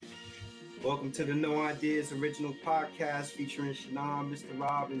Welcome to the No Ideas Original Podcast featuring Shannon, Mr.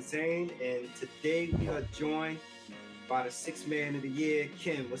 Rob, and Zane. And today we are joined by the sixth man of the year,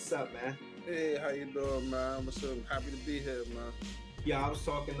 Kim. What's up, man? Hey, how you doing, man? I'm happy to be here, man. Yeah, I was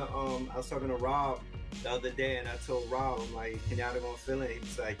talking to Rob the other day, and I told Rob, I'm like, Kenyatta gonna fill in? He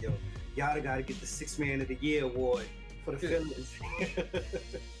was like, yo, y'all gotta get the sixth man of the year award for the Phillies.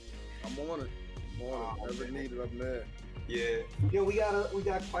 I'm on it. Whatever needed, I'm there. Yeah, we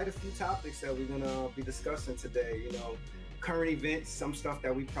got quite a few topics that we're gonna be discussing today. You know, current events, some stuff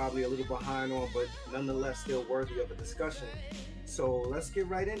that we probably a little behind on, but nonetheless still worthy of a discussion. So let's get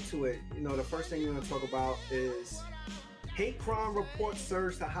right into it. You know, the first thing we're gonna talk about is hate crime report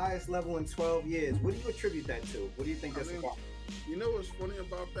surged to highest level in 12 years. What do you attribute that to? What do you think that's about? You know what's funny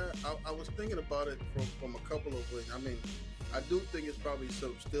about that? I was thinking about it from a couple of ways. I mean, I do think it's probably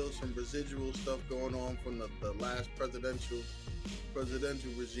still some residual stuff going on from the last presidential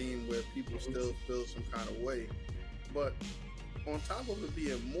regime where people still feel some kind of way. But on top of it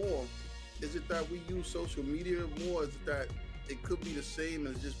being more, is it that we use social media more? Is it that it could be the same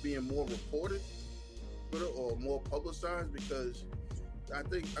as just being more reported or more publicized? Because I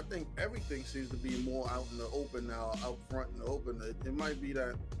think everything seems to be more out in the open now, out front in the open. It might be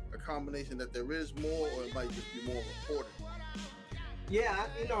that a combination that there is more, or it might just be more reported. Yeah,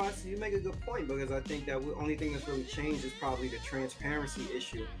 you make a good point, because I think that the only thing that's really changed is probably the transparency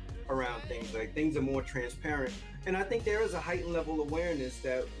issue around things. Like, things are more transparent, and I think there is a heightened level of awareness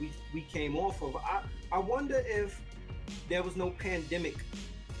that we came off of. I wonder if there was no pandemic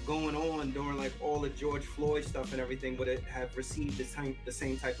going on during like all the George Floyd stuff and everything, would it have received the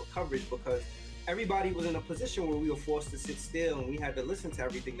same type of coverage, because everybody was in a position where we were forced to sit still and we had to listen to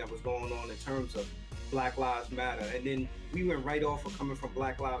everything that was going on in terms of Black Lives Matter. And then we went right off of coming from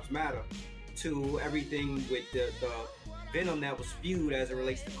Black Lives Matter to everything with the venom that was spewed as it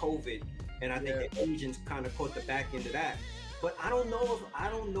relates to COVID. And I think the agents kind of caught the back end of that. But I don't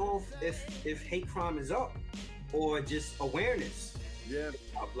know if hate crime is up or just awareness. Yeah.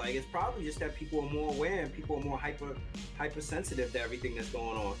 Like, it's probably just that people are more aware and people are more hypersensitive to everything that's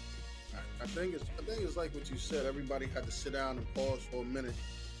going on. I think it's like what you said. Everybody had to sit down and pause for a minute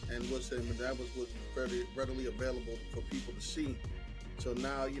and listen, and that was what's very readily available for people to see. So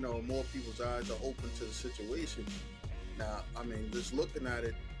now, more people's eyes are open to the situation. Now, I mean, just looking at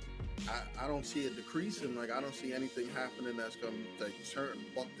it, I don't see it decreasing. Like, I don't see anything happening that's going to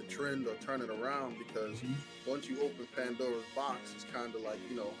buck the trend or turn it around, because once you open Pandora's box, it's kind of like,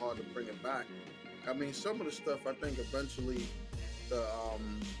 hard to bring it back. I mean, some of the stuff, I think eventually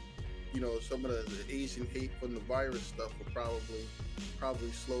some of the Asian hate from the virus stuff will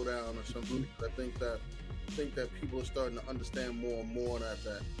probably slow down or something. I think that people are starting to understand more and more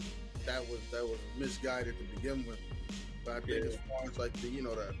that was misguided to begin with. But I think as far as like the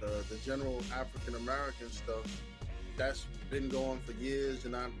general African American stuff, that's been going for years,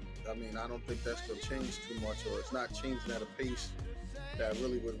 and I don't think that's gonna change too much, or it's not changing at a pace that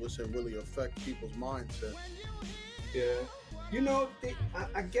really would really affect people's mindset. Yeah.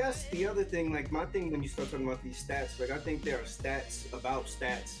 I guess the other thing, like my thing when you start talking about these stats, like I think there are stats about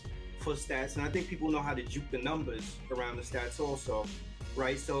stats for stats, and I think people know how to juke the numbers around the stats also,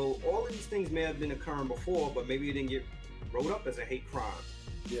 right? So all of these things may have been occurring before, but maybe it didn't get wrote up as a hate crime,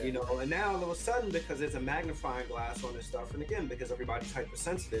 and now all of a sudden, because there's a magnifying glass on this stuff, and again, because everybody's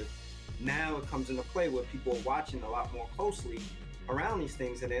hypersensitive, now it comes into play where people are watching a lot more closely around these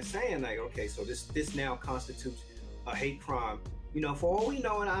things, and they're saying like, okay, so this now constitutes a hate crime. For all we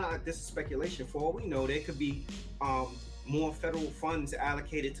know, and this is speculation, for all we know, there could be more federal funds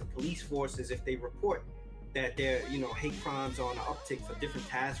allocated to police forces if they report that they're, hate crimes are on an uptick for different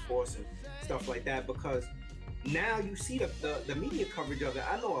task force and stuff like that, because now you see the media coverage of it.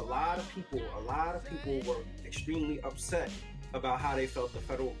 I know a lot of people were extremely upset about how they felt the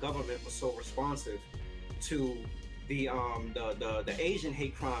federal government was so responsive to the Asian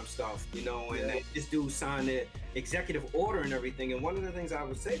hate crime stuff, and that this dude signed the executive order and everything. And one of the things I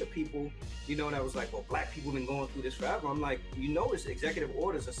would say to people, that was like, well, black people been going through this forever. I'm like, this executive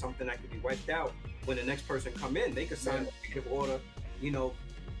orders are something that could be wiped out when the next person come in. They could sign the executive order,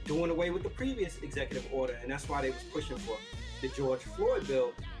 doing away with the previous executive order, and that's why they was pushing for the George Floyd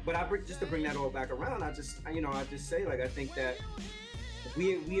bill. But just to bring that all back around, I just say, like, I think that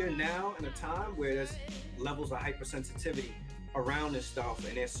we are now in a time where there's levels of hypersensitivity around this stuff,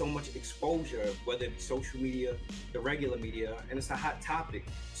 and there's so much exposure, whether it be social media, the regular media, and it's a hot topic.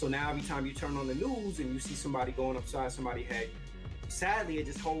 So now every time you turn on the news and you see somebody going upside somebody's head, sadly it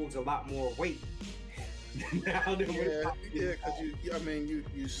just holds a lot more weight now than because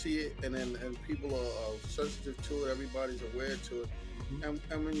you see it, and people are sensitive to it, everybody's aware to it. Mhm.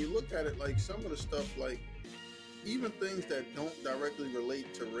 And when you look at it, like some of the stuff, like even things that don't directly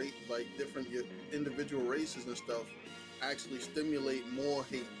relate to race, like different individual races and stuff, actually stimulate more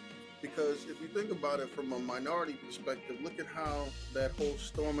hate. Because if you think about it from a minority perspective, look at how that whole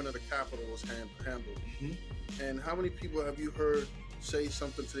storming of the Capitol was handled. Mhm. And how many people have you heard say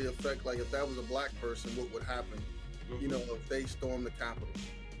something to the effect like, if that was a black person, what would happen? You know, Mhm. if they stormed the Capitol.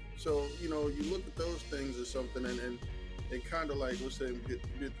 So, you know, you look at those things or something, and it kind of like, we're saying,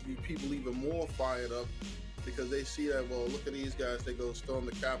 get people even more fired up because they see that, well, look at these guys, they go storm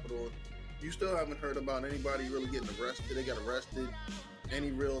the Capitol. You still haven't heard about anybody really getting arrested. They got arrested,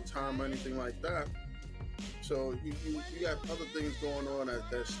 any real time or anything like that. So you got other things going on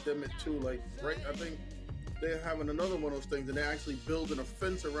that stem it too. Like, right, I think they're having another one of those things, and they're actually building a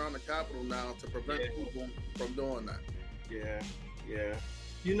fence around the Capitol now to prevent Yeah. people from doing that. Yeah, yeah.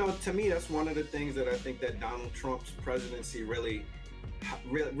 You know, to me, that's one of the things that I think that Donald Trump's presidency really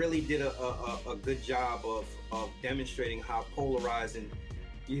did a good job of demonstrating how polarized and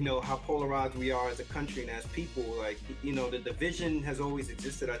how polarized we are as a country and as people. Like, the division has always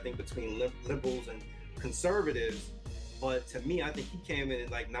existed, I think, between liberals and conservatives. But to me, I think he came in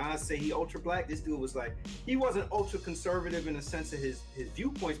and, like Nas say he ultra black. This dude was like, he wasn't ultra conservative in the sense of his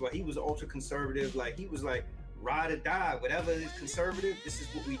viewpoints, but he was ultra conservative. Like, he was like, ride or die, whatever is conservative, this is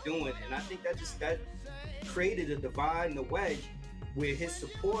what we doing. And I think that created a divide and a wedge where his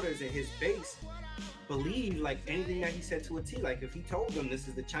supporters and his base believe like anything that he said to a T. Like, if he told them this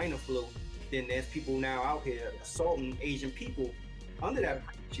is the China flu, then there's people now out here assaulting Asian people under that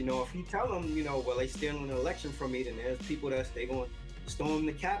preach. If he tell them, well, they stealing an election from me, then there's people they going to storm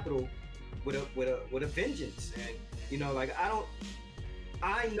the Capitol with a vengeance. And like,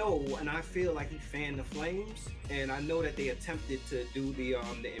 I know and I feel like he fanned the flames, and I know that they attempted to do the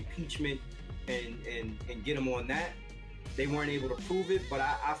impeachment and get him on that. They weren't able to prove it, but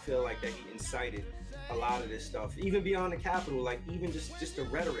I feel like that he incited a lot of this stuff, even beyond the Capitol. Like, even just the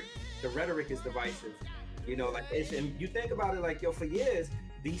rhetoric. The rhetoric is divisive. Like, and you think about it, like, for years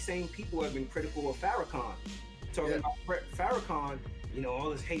these same people have been critical of Farrakhan, talking about Farrakhan, all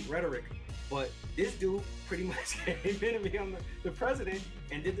this hate rhetoric. But this dude pretty much came in and became the president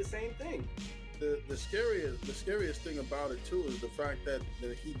and did the same thing. The scariest thing about it too is the fact that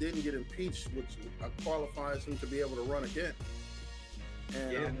he didn't get impeached, which qualifies him to be able to run again.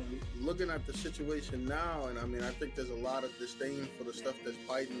 And I mean, looking at the situation now, and I mean, I think there's a lot of disdain for the stuff that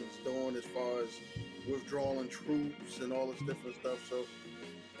Biden's doing as far as withdrawing troops and all this different stuff. So,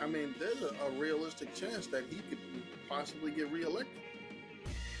 I mean, there's a realistic chance that he could possibly get reelected.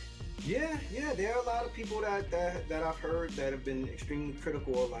 Yeah, there are a lot of people that I've heard that have been extremely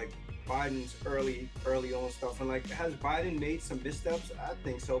critical of like Biden's early on stuff. And like, has Biden made some missteps? I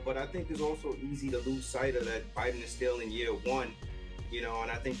think so, but I think it's also easy to lose sight of that Biden is still in year one,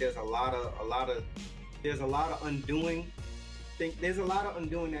 and I think there's a lot of undoing. There's a lot of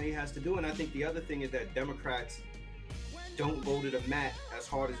undoing that he has to do. And I think the other thing is that Democrats don't go to the mat as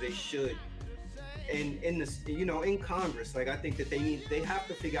hard as they should. In this, in Congress, like, I think that they have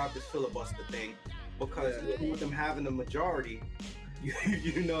to figure out this filibuster thing, because even with them having the majority,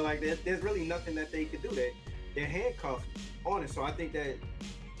 like, there's really nothing that they could do. They're handcuffed on it. So I think that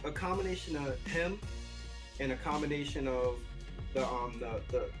a combination of him and a combination of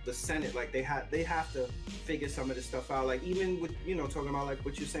the Senate, like, they have to figure some of this stuff out. Like, even with talking about like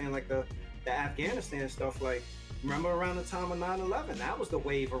what you're saying, like the Afghanistan stuff, like. Remember around the time of 9/11, that was the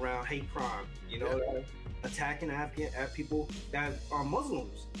wave around hate crime, attacking people that are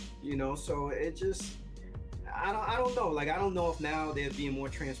Muslims, so it just, I don't know. Like, I don't know if now they're being more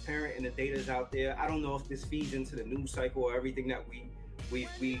transparent and the data's out there. I don't know if this feeds into the news cycle or everything that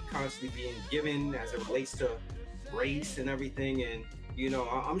we constantly being given as it relates to race and everything. And,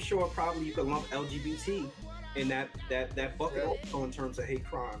 I'm sure probably you could lump LGBT in that bucket also in terms of hate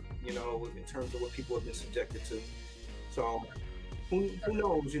crime, in terms of what people have been subjected to. So who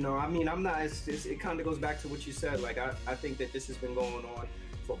knows, I mean, I'm not, it kind of goes back to what you said. Like, I think that this has been going on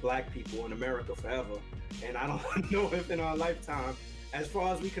for black people in America forever. And I don't know if in our lifetime, as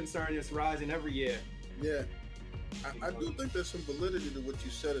far as we concerned, it's rising every year. Yeah. I do think there's some validity to what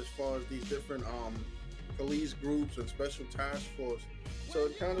you said as far as these different police groups and special task force. So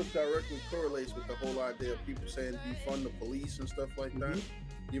it kind of directly correlates with the whole idea of people saying defund the police and stuff like that.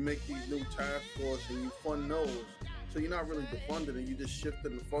 You make these new task force and you fund those. So you're not really defunding it, you just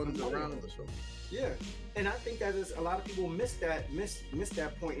shifting the funds around or something. Yeah, and I think that is a lot of people missed that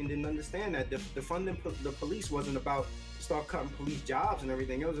point and didn't understand that defunding the police wasn't about start cutting police jobs and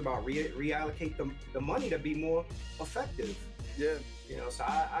everything. It was about reallocate the money to be more effective. Yeah. So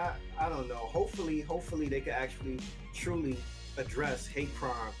I don't know. Hopefully they could actually truly address hate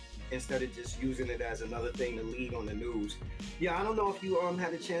crime instead of just using it as another thing to lead on the news. Yeah, I don't know if you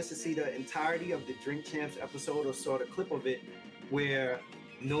had a chance to see the entirety of the Drink Champs episode or saw the clip of it where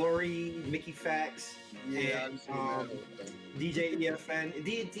Nori, Mickey Fax, and DJ EFN,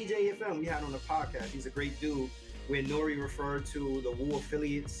 DJ EFN we had on the podcast. He's a great dude. Where Nori referred to the Wu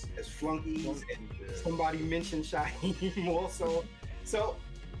affiliates as flunkies, and somebody mentioned Shyheim also. So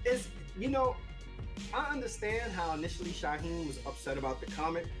it's, you know, I understand how initially Shyheim was upset about the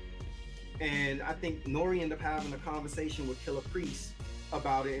comment, and I think Nori ended up having a conversation with Killah Priest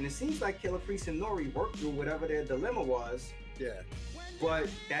about it, and it seems like Killah Priest and Nori worked through whatever their dilemma was. Yeah. But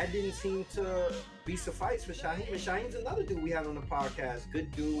that didn't seem to be suffice for Shyheim. And Shyheim's another dude we had on the podcast.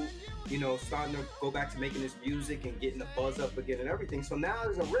 Good dude, you know, starting to go back to making his music and getting the buzz up again and everything. So now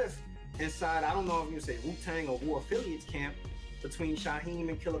there's a rift inside, I don't know if you say Wu-Tang or Wu Affiliates camp between Shyheim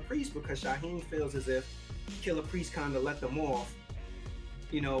and Killah Priest, because Shyheim feels as if Killah Priest kind of let them off,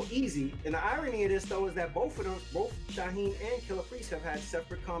 you know, easy. And the irony of this, though, is that both Shyheim and Killah Priest have had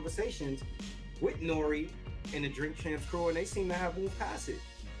separate conversations with Nori and the Drink Champs crew, and they seem to have moved past it.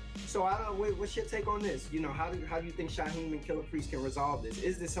 So I don't know, what's your take on this? You know, how do you think Shyheim and Killah Priest can resolve this?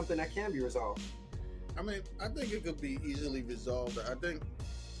 Is this something that can be resolved? I mean, I think it could be easily resolved. I think,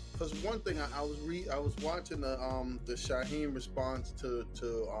 because one thing I was watching the Shyheim response to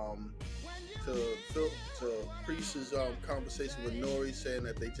Priest's conversation with Nori, saying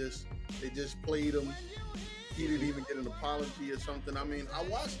that they just played him. He didn't even get an apology or something. I mean, I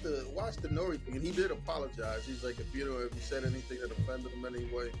watched the Nori thing, and he did apologize. He's like, if you said anything that offended him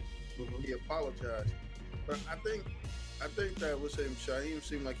anyway, he apologized. But I think that with him, Shyheim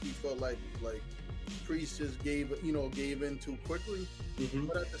seemed like he felt like Priest just gave in too quickly.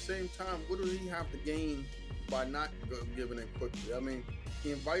 But at the same time, what did he have to gain by not giving in quickly? I mean,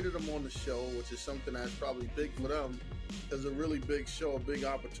 he invited him on the show, which is something that's probably big for them. It's a really big show, a big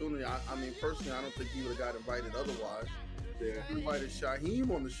opportunity. I mean, personally, I don't think he would have got invited otherwise. Yeah. He invited Shyheim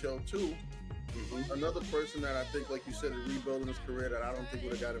on the show too. Another person that I think, like you said, is rebuilding his career that I don't think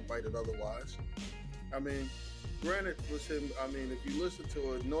would have got invited otherwise. I mean, granted, with him, I mean, if you listen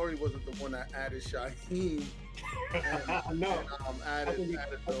to it, Nori wasn't the one that added Shyheim. No. I think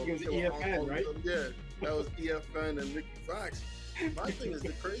it was EFN, right? Yeah, that was EFN and Mickey Fax. My thing is,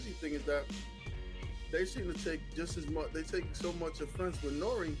 the crazy thing is that they seem to take just as much. They take so much offense with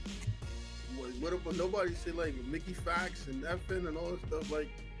Nori. But nobody say like Mickey Fax and effing and all that stuff. Like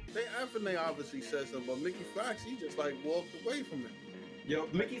they obviously said something, but Mickey Fax, he just like walked away from it. Yo,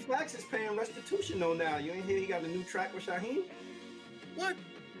 Mickey Fax is paying restitution though now. You ain't hear he got a new track with Shyheim? What?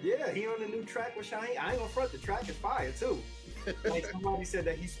 Yeah, he on a new track with Shyheim. I ain't gonna front, the track is fire too. Like somebody said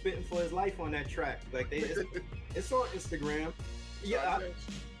that he's spitting for his life on that track. Like it's on Instagram. Yeah.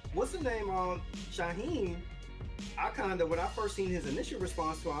 What's the name on Shyheim? I kind of, when I first seen his initial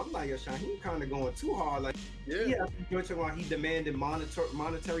response to him, I'm like, yo, Shyheim kind of going too hard. Like, yeah, he demanded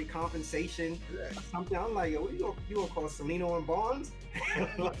monetary compensation or something. I'm like, yo, what you gonna call Salino and Bonds?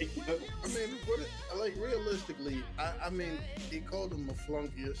 Like, I mean, realistically, I mean, he called him a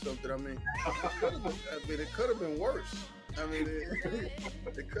flunky or something. I mean, it could have been worse. I mean,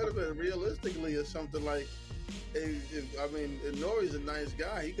 it could have been realistically or something like. If Nori's a nice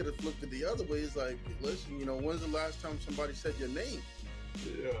guy, he could have flipped it the other way. He's like, listen, when's the last time somebody said your name?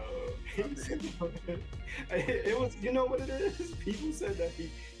 Yeah. It was, you know what it is? People said that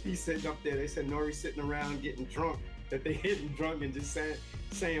he's sitting up there. They said Nori's sitting around getting drunk, that they hit him drunk and just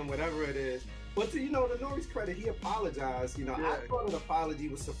saying whatever it is. But to Nori's credit, he apologized. I thought an apology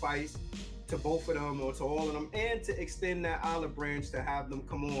would suffice to both of them or to all of them, and to extend that olive branch to have them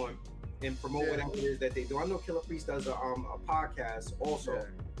come on and promote whatever it is that they do. I know Killah Priest does a podcast also.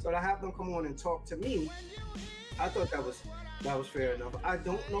 So to have them come on and talk to me, I thought that was fair enough. I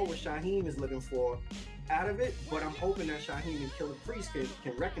don't know what Shyheim is looking for out of it, but I'm hoping that Shyheim and Killah Priest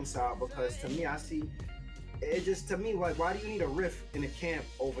can reconcile, because to me, I see it just, to me, like, why do you need a rift in a camp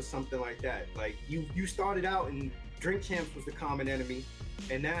over something like that? Like, you started out and Drink Champs was the common enemy,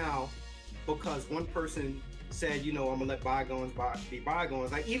 and now because one person said, I'm gonna let bygones be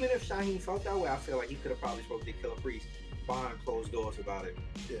bygones. Like, even if Shyheim felt that way, I feel like he could have probably spoke to Killah Priest behind closed doors about it.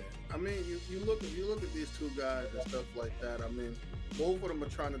 Yeah, I mean, you look at these two guys and stuff like that. I mean, both of them are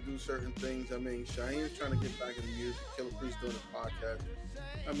trying to do certain things. I mean, Shyheim's trying to get back into music. Killah Priest doing a podcast.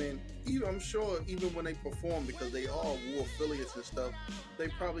 I mean, I'm sure even when they perform, because they are Wu affiliates and stuff, they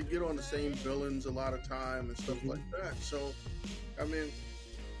probably get on the same villains a lot of time and stuff like that. So, I mean,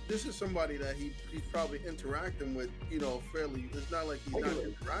 this is somebody that he's probably interacting with, fairly. It's not like he's not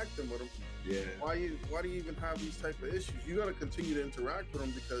interacting with them. Yeah. Why do you even have these type of issues? You got to continue to interact with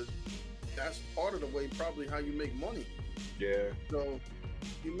them, because that's part of the way, probably how you make money. Yeah. So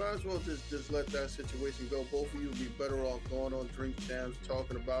you might as well just let that situation go. Both of you would be better off going on drink champs,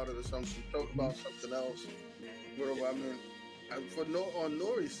 talking about it or something. Talk about something else. Whatever. I mean, for on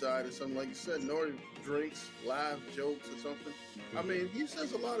Nori's side or something like you said, Nori drinks, laughs, jokes or something. I mean, he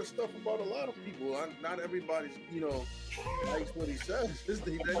says a lot of stuff about a lot of people. Not everybody's, likes what he says.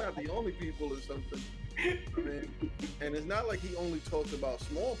 They're not the only people or something. I mean, and it's not like he only talks about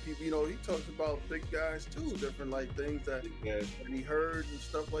small people. He talks about big guys too, different like things that he heard and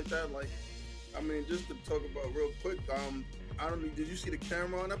stuff like that. Like, I mean, just to talk about real quick. I don't know. Did you see the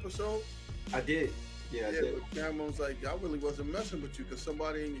Cameron episode? I did. Yeah, I did. But Cameron's like, I really wasn't messing with you because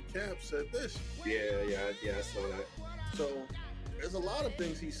somebody in your camp said this. Yeah, I saw that. So there's a lot of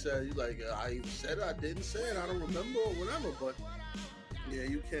things he said. He's like, I either said it, I didn't say it, I don't remember or whatever. But yeah,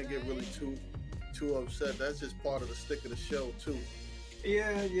 you can't get really too upset. That's just part of the stick of the show too.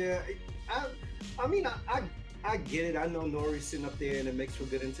 Yeah. I mean, I get it. I know Nori's sitting up there and it makes for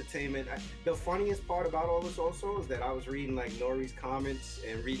good entertainment. The funniest part about all this also is that I was reading like Nori's comments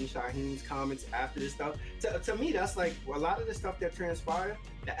and reading Shaheen's comments after this stuff. To me, that's like a lot of the stuff that transpired,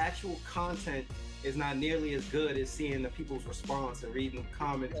 the actual content is not nearly as good as seeing the people's response and reading the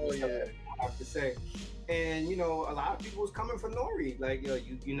comments and stuff that I have to say. And a lot of people was coming for Nori. Like,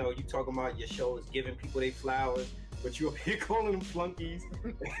 you talking about your show is giving people their flowers, but you up here calling them flunkies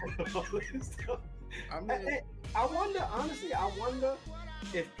and all this stuff. I mean, I wonder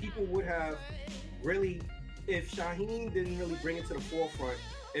if people would have really, if Shaheen didn't really bring it to the forefront,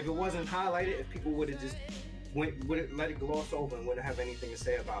 if it wasn't highlighted, if people would have just would let it gloss over and wouldn't have anything to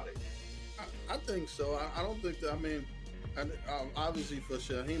say about it. I think so. I don't think that. I mean, obviously for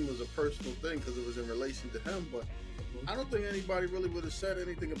Shaheen was a personal thing because it was in relation to him, but I don't think anybody really would have said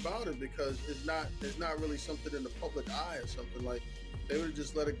anything about it because it's not really something in the public eye or something. Like they would have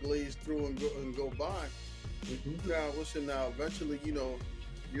just let it glaze through and go by. Now eventually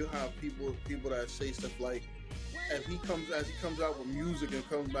you have people that say stuff like, as he comes out with music and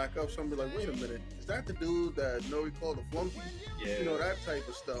comes back up, somebody like, wait a minute, is that the dude that Nori called a flunky? Yeah. That type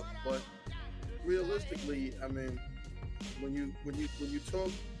of stuff. But realistically, I mean, when you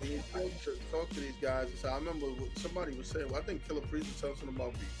talk to these guys, and so I remember what somebody was saying. Well, I think Killer Priest was something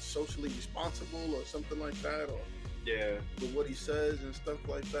about being socially responsible or something like that, or with what he says and stuff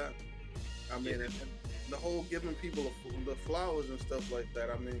like that. I mean, and the whole giving people the flowers and stuff like that.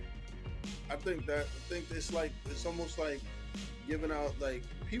 I mean, I think it's almost like giving out, like,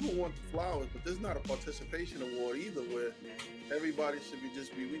 people want the flowers, but there's not a participation award either where everybody should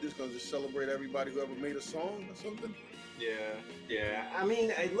we just gonna just celebrate everybody who ever made a song or something. Yeah. I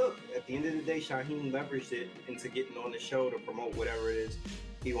mean, hey, look, at the end of the day, Shaheen leveraged it into getting on the show to promote whatever it is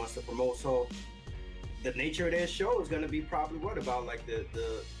he wants to promote. So the nature of their show is going to be probably what about like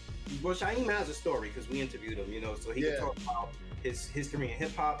well, Shaheen has a story because we interviewed him, so he can talk about his history in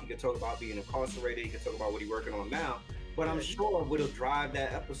hip hop. He can talk about being incarcerated. He can talk about what he's working on now. But I'm sure what'll drive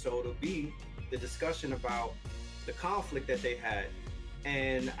that episode will be the discussion about the conflict that they had.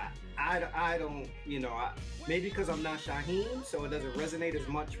 And I don't, maybe because I'm not Shaheen, so it doesn't resonate as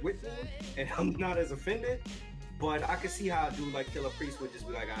much with me, and I'm not as offended. But I could see how a dude like Killer Priest would just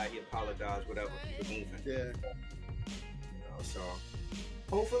be like, he apologized, whatever, keep it moving. Yeah. So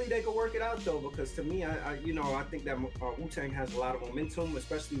hopefully they can work it out though, because to me, I think that Wu-Tang has a lot of momentum,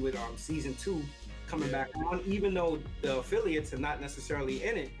 especially with season 2 coming back on, even though the affiliates are not necessarily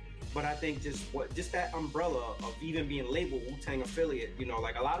in it. But I think just that umbrella of even being labeled Wu-Tang affiliate,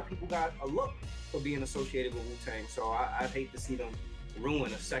 like a lot of people got a look for being associated with Wu-Tang. So I'd hate to see them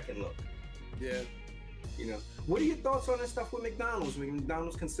ruin a second look. Yeah. What are your thoughts on this stuff with McDonald's?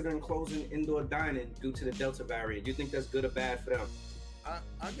 McDonald's considering closing indoor dining due to the Delta variant. Do you think that's good or bad for them?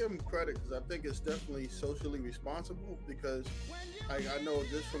 I give them credit because I think it's definitely socially responsible because I know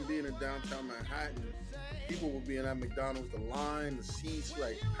just from being in downtown Manhattan, people will be in at McDonald's, the line, the seats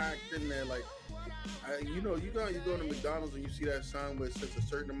like packed in there. Like, you go to McDonald's and you see that sign where it says a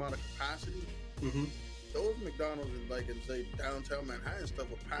certain amount of capacity. Mm-hmm. Those McDonald's in say downtown Manhattan stuff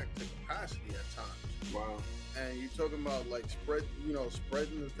are packed to capacity at times. Wow. And you're talking about like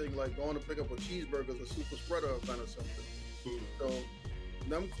spreading the thing, like going to pick up a cheeseburger as a super spreader event or something. Mm-hmm. So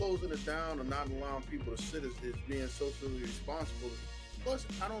them closing it down and not allowing people to sit is being socially responsible. Plus,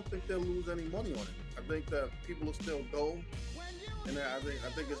 I don't think they'll lose any money on it. I think that people will still go, and I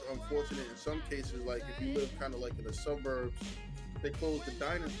think it's unfortunate in some cases. Like if you live kind of like in the suburbs, they close the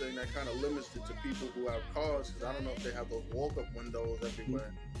dining thing. That kind of limits it to people who have cars because I don't know if they have those walk-up windows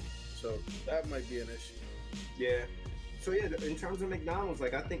everywhere. So that might be an issue. Yeah. So yeah, in terms of McDonald's,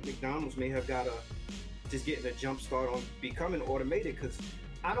 like I think McDonald's may have got just getting a jump start on becoming automated because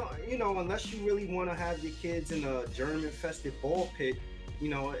I don't, unless you really want to have your kids in a germ-infested ball pit,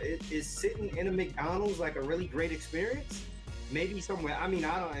 is sitting in a McDonald's like a really great experience? Maybe somewhere. I mean,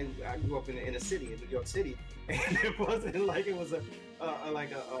 I grew up in the inner city in New York City, and it wasn't like it was a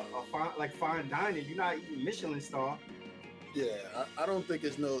fine, like fine dining. You're not eating Michelin star. Yeah, I don't think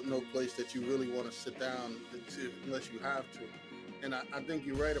it's no place that you really want to sit down unless you have to. And I think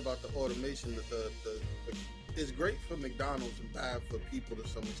you're right about the automation. The it's great for McDonald's and bad for people to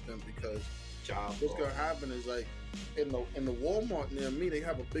some extent because what's gonna happen is like in the Walmart near me, they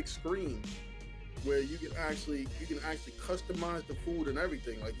have a big screen where you can actually customize the food and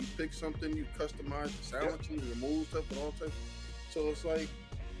everything. Like you pick something, you customize the sandwiches, remove stuff and all types. So it's like,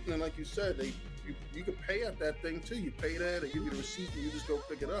 and like you said, you can pay at that thing too. You pay that, they give you the receipt, and you just go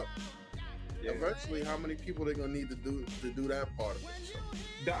pick it up. Yeah. Eventually, how many people they're gonna need to do that part of it? So.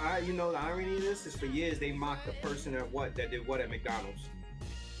 The irony of this is for years they mocked the person that did what at McDonald's.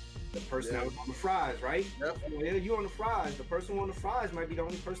 The person that was on the fries, right? Yep. Well, you on the fries. The person on the fries might be the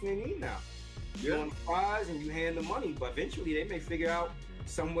only person they need now. You're on the fries and you hand the money, but eventually they may figure out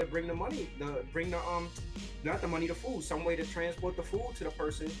some way to bring the money, not the money, the food, some way to transport the food to the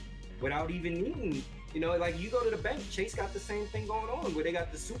person without even needing. Like you go to the bank, Chase got the same thing going on where they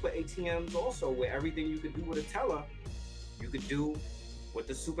got the super ATMs also, where everything you could do with a teller, you could do with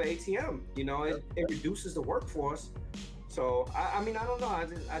the super ATM. It reduces the workforce. So I mean, I don't know.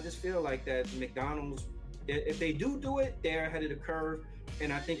 I just feel like that McDonald's, if they do it, they're ahead of the curve.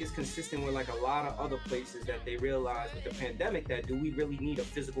 And I think it's consistent with like a lot of other places that they realize with the pandemic that do we really need a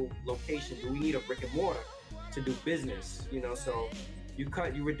physical location? Do we need a brick and mortar to do business? So you're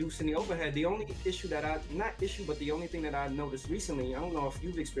reducing the overhead. The only issue but the only thing that I noticed recently, I don't know if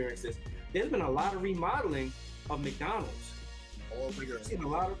you've experienced this, there's been a lot of remodeling of McDonald's. I've seen a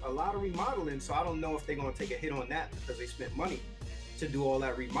lot of remodeling, so I don't know if they're going to take a hit on that because they spent money to do all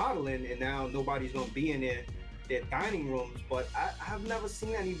that remodeling, and now nobody's going to be in their dining rooms. But I've never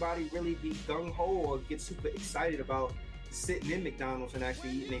seen anybody really be gung-ho or get super excited about sitting in McDonald's and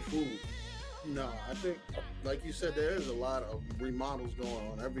actually eating their food. No, I think, like you said, there is a lot of remodels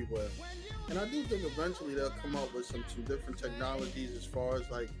going on everywhere. And I do think eventually they'll come up with some different technologies as far as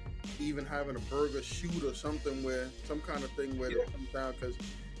like even having a burger shoot or something where some kind of thing where it comes down, because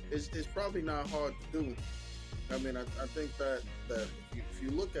it's probably not hard to do. I mean, I think that if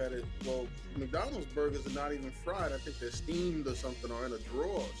you look at it, well, McDonald's burgers are not even fried. I think they're steamed or something, or in a drawer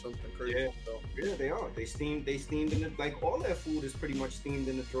or something crazy. Yeah, they are. They steamed in the, like all their food is pretty much steamed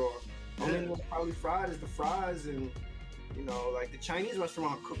in the drawer. Only thing that's probably fried is the fries, and like the Chinese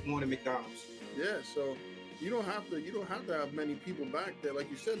restaurant cook more than McDonald's. Yeah, so you don't have to have many people back there.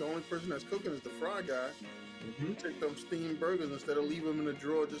 Like you said, the only person that's cooking is the fry guy. Mm-hmm. Take them steamed burgers instead of leave them in the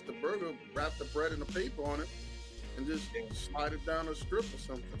drawer, just the burger, wrap the bread in the paper on it, and just slide it down a strip or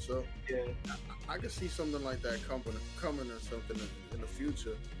something. So I could see something like that coming or something in the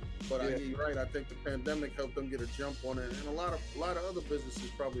future. But you're right. I think the pandemic helped them get a jump on it, and a lot of other businesses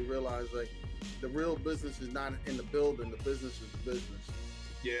probably realize like the real business is not in the building. The business is the business.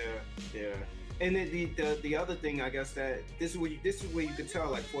 Yeah. And then the other thing, I guess, that this is where you could tell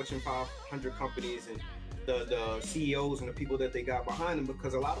like Fortune 500 companies and the CEOs and the people that they got behind them,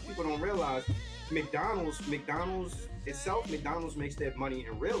 because a lot of people don't realize McDonald's itself, McDonald's makes their money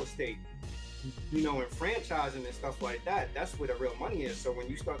in real estate, and franchising and stuff like that. That's where the real money is. So when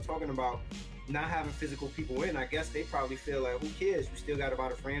you start talking about not having physical people in, I guess they probably feel like, who cares? We still got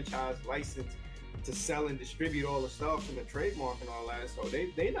about a franchise license to sell and distribute all the stuff and the trademark and all that. So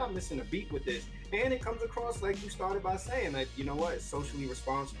they not missing a beat with this. And it comes across like you started by saying, like, you know what, it's socially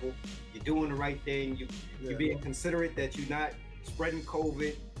responsible. You're doing the right thing. You're being considerate that you're not spreading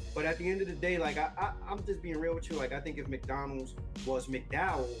COVID. But at the end of the day, like I'm just being real with you. Like I think if McDonald's was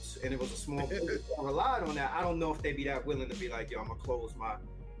McDowell's and it was a small business that relied on that, I don't know if they'd be that willing to be like, yo, I'm gonna close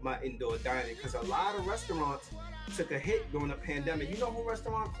my indoor dining, because a lot of restaurants took a hit during the pandemic. You know who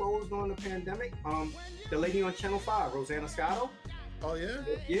restaurant closed during the pandemic? The lady on Channel 5, Rosanna Scotto. Oh yeah?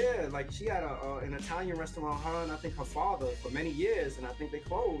 Yeah, like she had an Italian restaurant, her and I think her father, for many years, and I think they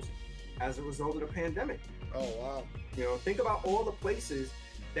closed as a result of the pandemic. Oh wow. Think about all the places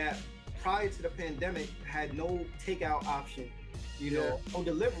that prior to the pandemic had no takeout option, no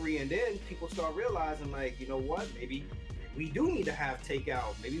delivery, and then people start realizing, like, you know what, maybe we do need to have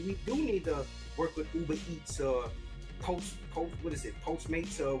takeout. Maybe we do need to work with Uber Eats or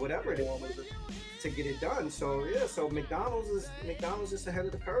Postmates or whatever it is to get it done. So so McDonald's is ahead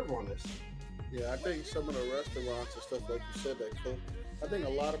of the curve on this. Yeah, I think some of the restaurants and stuff, like you said, I think a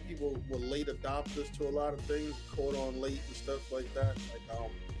lot of people were late adopters to a lot of things, caught on late and stuff like that. Like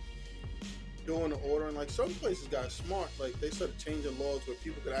doing the ordering. Like some places got smart. Like they started changing laws where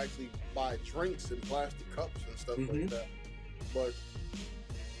people could actually buy drinks in plastic cups and stuff like that. But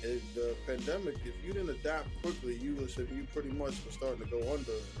the pandemic, if you didn't adapt quickly, you pretty much were starting to go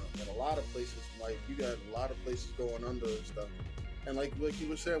under. And a lot of places, like you got a lot of places going under and stuff. And like you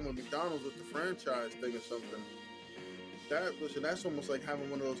were saying with McDonald's with the franchise thing or something, that's almost like having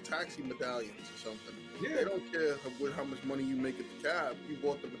one of those taxi medallions or something. Yeah. They don't care how much money you make at the cab. You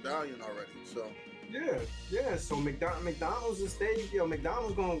bought the medallion already. So yeah. So McDonald's is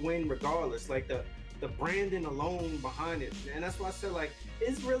McDonald's gonna win regardless. Like the branding alone behind it, and that's why I said like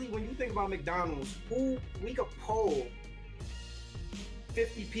it's really, when you think about McDonald's, who we could poll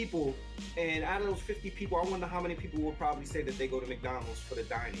 50 people, and out of those 50 people, I wonder how many people will probably say that they go to McDonald's for the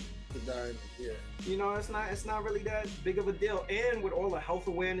dining. The dining, yeah. You know, it's not really that big of a deal. And with all the health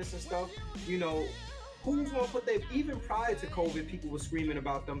awareness and stuff, you know, who's gonna put even prior to COVID, people were screaming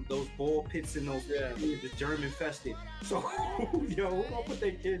about those ball pits and those the germ infested. So who's gonna put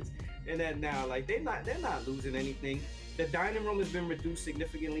their kids in that now? Like they're not losing anything. The dining room has been reduced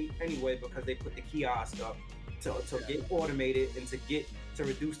significantly anyway because they put the kiosk up to get automated and to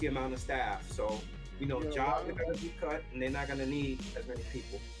reduce the amount of staff. So, jobs are gonna be cut and they're not gonna need as many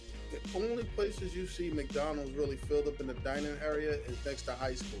people. The only places you see McDonald's really filled up in the dining area is next to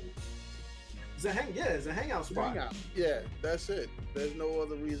high schools. It's a hangout spot. Yeah, that's it. There's no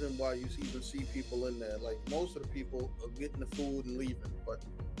other reason why you even see people in there. Like most of the people are getting the food and leaving, but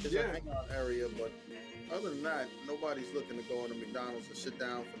it's a hangout area. But other than that, nobody's looking to go into McDonald's and sit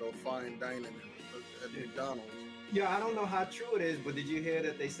down for no fine dining at McDonald's. Yeah, I don't know how true it is, but did you hear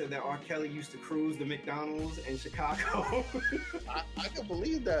that they said that R. Kelly used to cruise the McDonald's in Chicago? I can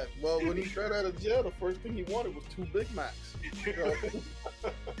believe that. Well, when he got out of jail, the first thing he wanted was 2 Big Macs.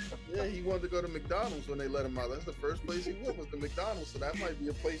 Yeah, he wanted to go to McDonald's when they let him out. That's the first place he went, was the McDonald's. So that might be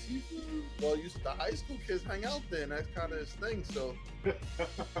a place the high school kids hang out there, and that's kind of his thing. So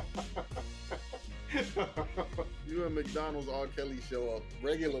you and McDonald's R. Kelly show up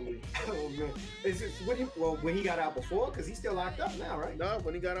regularly. Oh man, when he got out before, because he's still locked up now, right? No,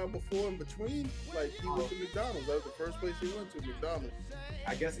 when he got out before, in between, like he went to McDonald's. That was the first place he went to, McDonald's.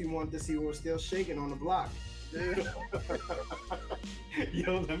 I guess he wanted to see what was still shaking on the block. Yeah.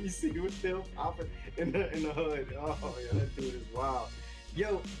 Yo, let me see what's still popping in the hood. Oh yeah, that dude is wild.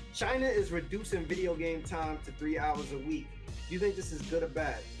 Yo, China is reducing video game time to 3 hours a week. Do you think this is good or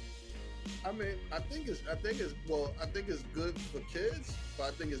bad? I mean, I think it's good for kids, but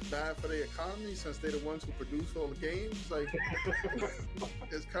I think it's bad for their economy since they're the ones who produce all the games. Like,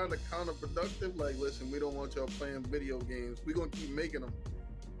 it's kind of counterproductive. Like, listen, we don't want y'all playing video games. We're gonna keep making them.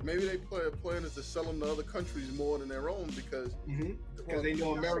 Maybe they plan is to sell them to other countries more than their own because they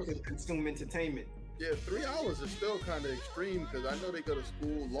know Americans consume entertainment. Yeah, 3 hours is still kind of extreme because I know they go to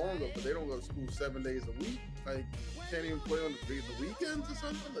school longer, but they don't go to school 7 days a week. Like, you can't even play on the weekends or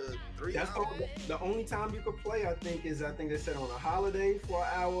something. 3 hours. The only time you could play, I think they said on a holiday for an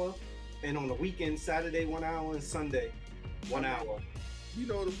hour, and on the weekend, Saturday 1 hour, and Sunday 1 hour. You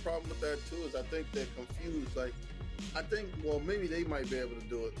know the problem with that too is I think they're confused. Like, I think maybe they might be able to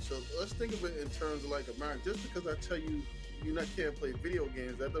do it. So let's think of it in terms of like America. Just because I tell you can't play video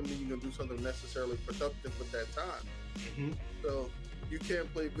games, that doesn't mean you're gonna do something necessarily productive with that time. Mm-hmm. So you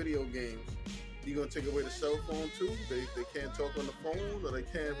can't play video games. You're gonna take away the cell phone too. They can't talk on the phone, or they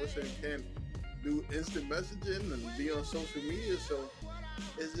can't do instant messaging and be on social media. So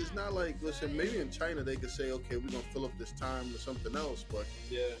it's not like, listen, maybe in China they could say, okay, we're gonna fill up this time with something else, but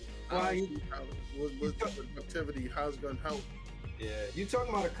what's the productivity? How's it gonna help? Yeah, you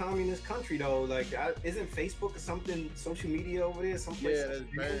talking about a communist country though? Like, isn't Facebook or something social media over there? Someplace? Yeah, that's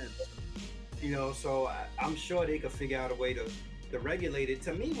banned. So I'm sure they could figure out a way to regulate it.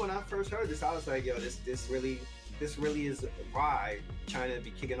 To me, when I first heard this, I was like, yo, this really is why China be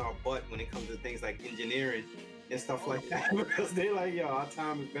kicking our butt when it comes to things like engineering and stuff like that, because they're like, yo, our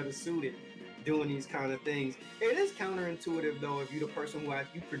time is better suited doing these kind of things. It is counterintuitive though if you're the person who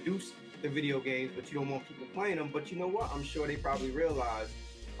you produce the video games, but you don't want people playing them. But you know what? I'm sure they probably realize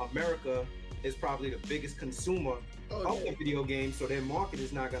America is probably the biggest consumer of the video games, so their market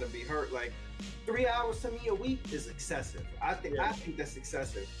is not going to be hurt. Like 3 hours to me a week is excessive. I think that's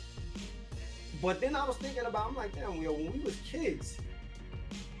excessive. But then I was thinking about, I'm like, damn, when we was kids,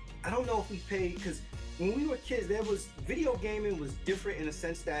 I don't know if we paid, because when we were kids, video gaming was different in a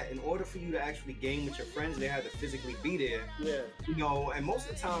sense that in order for you to actually game with your friends, they had to physically be there. Yeah. And most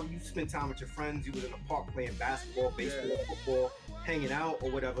of the time you spend time with your friends, you was in the park playing basketball, baseball, football, hanging out or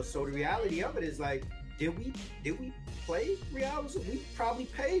whatever. So the reality of it is like, did we play 3 hours? We probably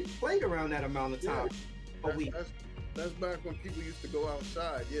played around that amount of time a week. That's back when people used to go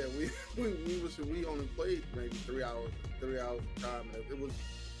outside. Yeah, we only played maybe 3 hours of time. And it was,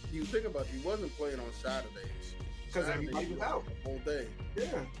 you think about it, you wasn't playing on Saturdays. Because everybody was out the whole day.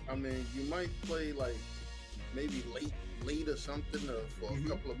 Yeah. I mean, you might play like maybe late or something for a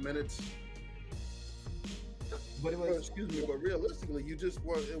couple of minutes. But it was, excuse me, but realistically,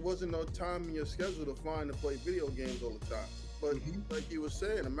 it wasn't no time in your schedule to find to play video games all the time. But like you were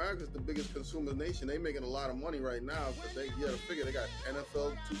saying, America's the biggest consumer nation. They making a lot of money right now because you gotta figure they got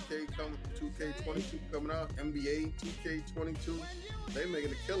NFL 2K22 coming out, NBA 2K22. They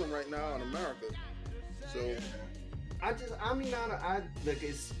making a killing right now in America. So look,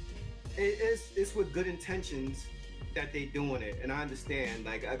 it's with good intentions that they doing it, and I understand,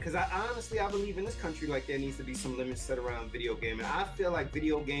 like, because I honestly believe in this country, like, there needs to be some limits set around video gaming. I feel like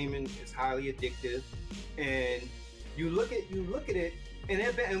video gaming is highly addictive, and you look at it,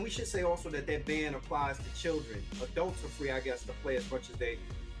 and we should say also that that ban applies to children. Adults are free, I guess, to play as much as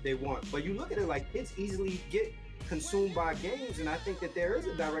they want. But you look at it like kids easily get consumed by games, and I think that there is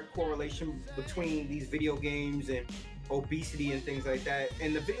a direct correlation between these video games and obesity and things like that.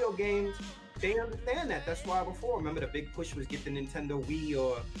 And the video games, they understand that. That's why before, remember the big push was get the Nintendo Wii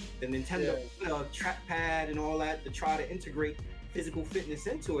or the Nintendo trackpad and all that to try to integrate physical fitness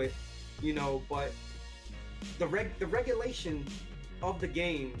into it, but the regulation of the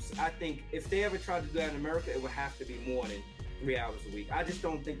games, I think if they ever tried to do that in America, it would have to be more than 3 hours a week. I just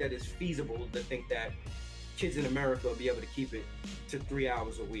don't think that it's feasible to think that kids in America will be able to keep it to 3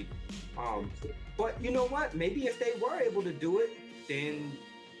 hours a week. But you know what? Maybe if they were able to do it, then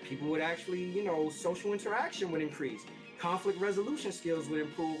people would actually, social interaction would increase. Conflict resolution skills would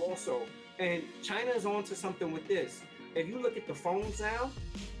improve also. And China is on to something with this. If you look at the phones now,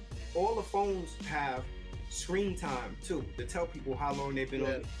 all the phones have screen time too, to tell people how long they've been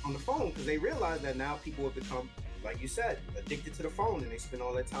on the phone, because they realize that now people have become, like you said, addicted to the phone, and they spend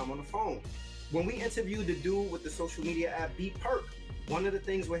all their time on the phone. When we interviewed the dude with the social media app Beat Perk, one of the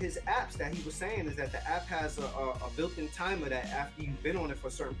things with his apps that he was saying is that the app has a built-in timer that after you've been on it for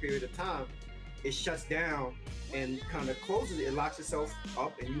a certain period of time, it shuts down and kind of closes it. It locks itself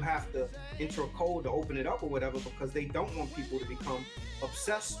up, and you have to enter a code to open it up or whatever, because they don't want people to become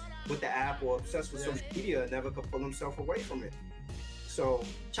obsessed with the app or obsessed with social media and never could pull themselves away from it. So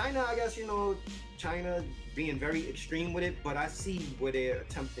China, I guess, China being very extreme with it, but I see where they're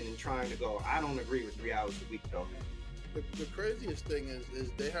attempting and trying to go. I don't agree with 3 hours a week though. The craziest thing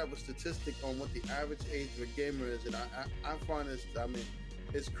is they have a statistic on what the average age of a gamer is, and I find this,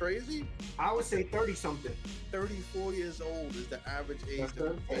 it's crazy. I would say 30-something. 34 years old is the average age of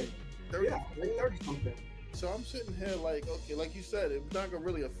a gamer. 30-something. So I'm sitting here like, okay, like you said, it's not gonna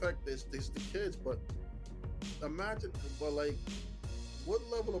really affect the kids, but imagine, what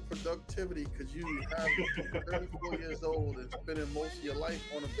level of productivity could you have at 34 years old and spending most of your life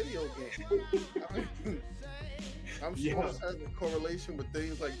on a video game? I'm sure this has a correlation with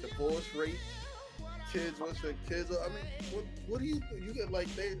things like divorce rate, kids. What do you get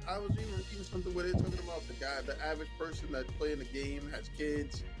I was even reading something where they're talking about the average person that's playing the game has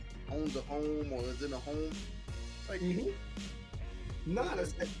kids, owns a home or is in a home.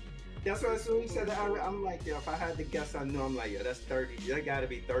 That's what as soon as you said that, I'm like, if I had to guess, I know, I'm like, that's 30. That got to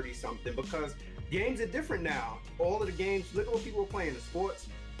be 30-something, because games are different now. All of the games, look at what people are playing. The sports,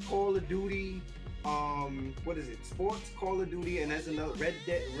 Call of Duty, what is it? Sports, Call of Duty, and there's another Red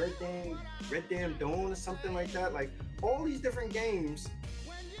Damn Dawn or something like that. Like, all these different games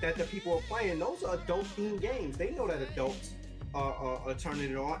that the people are playing, those are adult-themed games. They know that adults are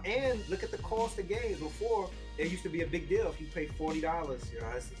turning it on. And look at the cost of games. Before, it used to be a big deal if you pay $40.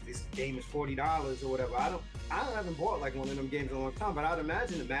 This game is $40 or whatever. I haven't bought like one of them games in a long time, but I'd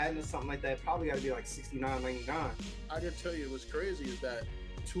imagine the Madden or something like that probably got to be like $69.99. I can tell you what's crazy is that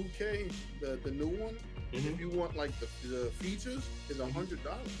 2K, the new one, if you want like the features, is $100.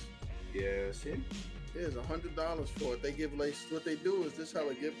 Yeah, see? Yeah, it's $100 for it. They give what they do is this how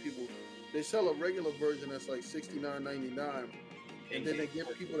they give people. They sell a regular version that's like $69.99. And then they give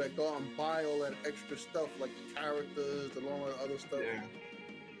people that go out and buy all that extra stuff, like the characters, along with other stuff.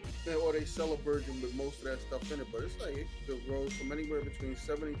 Yeah. Or they sell a version with most of that stuff in it. But it's like, it goes from anywhere between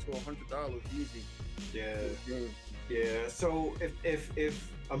 $70 to $100 easy. Yeah. Yeah. So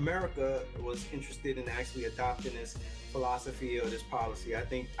if America was interested in actually adopting this philosophy or this policy, I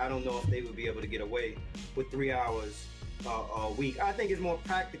don't know if they would be able to get away with 3 hours a week. I think it's more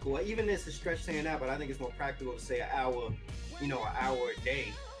practical. Even this is stretch saying that, but I think it's more practical to say an hour a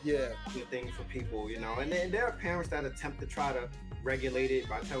day. Yeah. Thing for people, and then there are parents that attempt to try to regulate it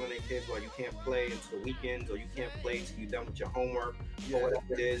by telling their kids, well, you can't play until weekends, or you can't play till you're done with your homework, or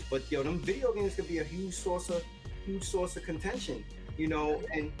whatever it is. But them video games could be a huge source of huge source of contention. You know,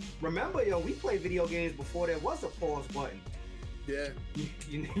 and remember, yo, we played video games before there was a pause button. Yeah.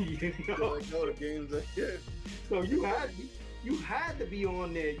 You know, the games. Yeah. So you had to be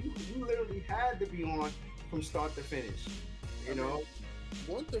on there. You literally had to be on from start to finish. You know.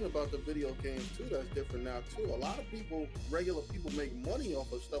 One thing about the video games too that's different now too. A lot of people, regular people, make money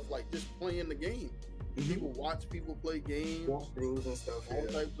off of stuff like just playing the game. People watch people play games, walkthroughs and stuff. All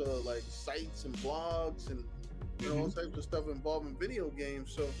types of like sites and blogs and all types of stuff involving video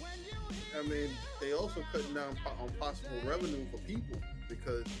games. So, I mean, they also cutting down on possible revenue for people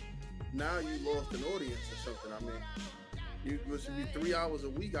because now you lost an audience or something. I mean, you supposed to be 3 hours a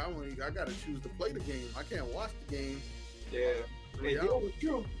week. I gotta choose to play the game. I can't watch the game. Yeah,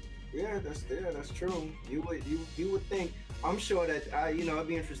 true. Yeah, that's true. You would think. I'm sure that it'd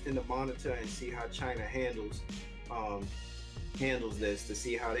be interesting to monitor and see how China handles this, to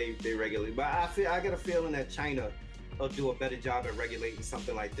see how they regulate. But I got a feeling that China will do a better job at regulating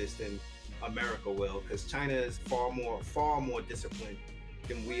something like this than America will, because China is far more disciplined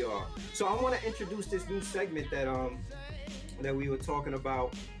than we are. So I want to introduce this new segment that we were talking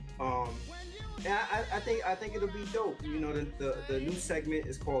about. And I think it'll be dope. You know, the new segment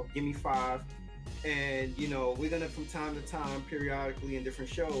is called Gimme Five, and you know, we're gonna from time to time, periodically in different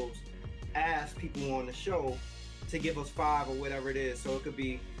shows, ask people on the show to give us 5 or whatever it is. So it could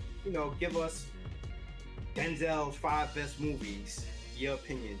be, you know, give us Denzel's 5 best movies, your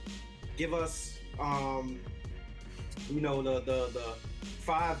opinion. Give us, you know, the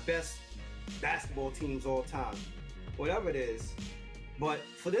 5 best basketball teams all time, whatever it is. But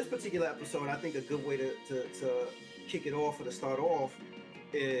for this particular episode, I think a good way to kick it off or to start off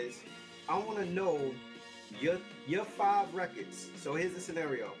is I want to know your 5 records. So here's the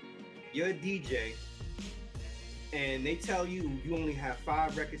scenario: you're a DJ, and they tell you only have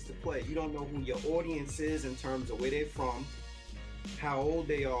 5 records to play. You don't know who your audience is in terms of where they're from, how old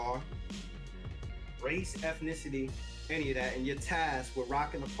they are, race, ethnicity, any of that, and you're tasked with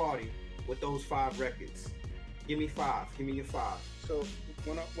rocking the party with those 5 records. Give me 5. Give me your 5. So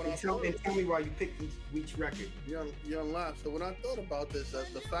when I tell me why you picked each record. You're on live. So when I thought about this,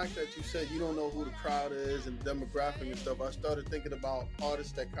 the fact that you said you don't know who the crowd is and demographic and stuff, I started thinking about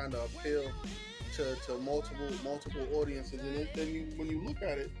artists that kind of appeal to multiple audiences, and then when you look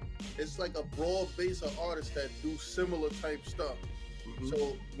at it, it's like a broad base of artists that do similar type stuff.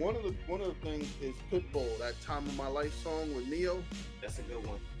 So one of the things is Pitbull, that "Time of My Life" song with Neo. That's a good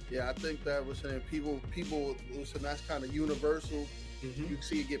one. Yeah, I think that was saying people listen. That's kind of universal. You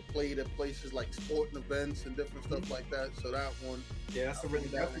see it get played at places like sporting events and different stuff like that. So that one. Yeah, that's a really.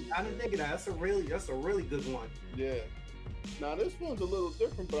 I didn't think of that. That's a really good one. Yeah. Now this one's a little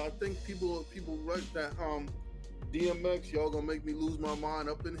different, but I think people like that. DMX, y'all gonna make me lose my mind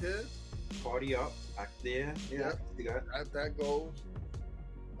up in here. Party up. Yeah. That goes.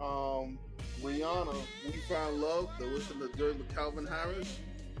 Rihanna, We Found Love. The listen to Calvin Harris.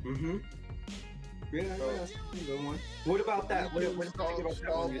 Yeah, that's a good one. What about that? What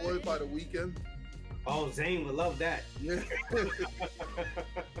Starboy by The Weeknd. Oh, Zayn would love that. Yeah.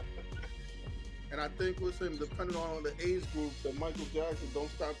 And I think, listen, depending on the age group, the Michael Jackson, Don't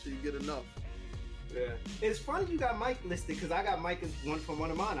Stop Till You Get Enough. Yeah. It's funny you got Mike listed, because I got Mike as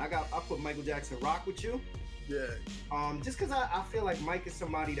one of mine. I put Michael Jackson, Rock With You. Yeah. Just because I feel like Mike is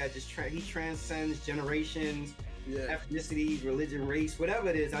somebody that just he transcends generations, ethnicities, religion, race, whatever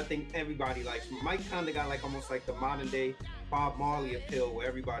it is. I think everybody likes Mike. Kind of got like almost like the modern day Bob Marley appeal, where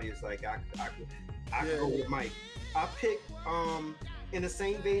everybody is like, I could go with Mike. I picked in the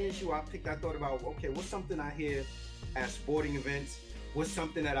same vein as you. I thought about, okay, what's something I hear at sporting events? What's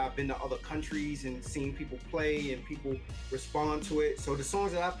something that I've been to other countries and seen people play and people respond to it? So the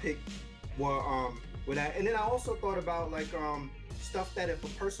songs that I picked were with that. And then I also thought about like stuff that if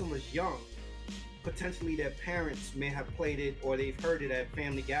a person was young, potentially their parents may have played it or they've heard it at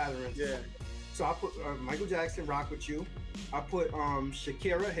family gatherings. Yeah. So I put Michael Jackson, Rock With You. I put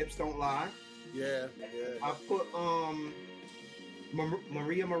Shakira, Hips Don't Lie. Yeah. I put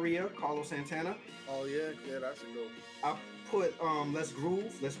Maria, Carlos Santana. Oh yeah, that's a good one. I put Let's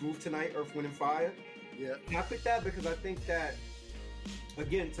Groove Tonight, Earth, Wind and Fire. Yeah. And I picked that because I think that,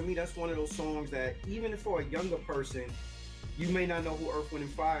 again, to me, that's one of those songs that even for a younger person, you may not know who Earth, Wind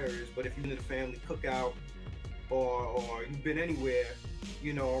and Fire is, but if you've been to the family cookout or you've been anywhere,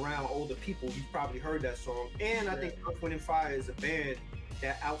 you know, around older people, you've probably heard that song. And I think Earth, Wind and Fire is a band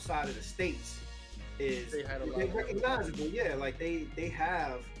that outside of the States is recognizable. Yeah, like they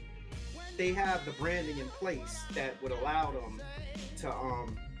have the branding in place that would allow them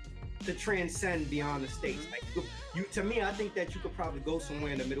to transcend beyond the States. Like to me, I think that you could probably go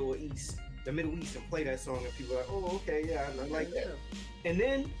somewhere in the Middle East the Middle East and play that song, and people are like, oh, okay, yeah, I like that. And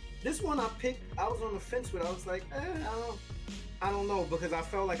then this one I picked, I was on the fence with. I was like, I don't know, because I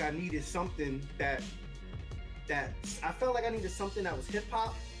felt like I needed something that I felt like I needed something that was hip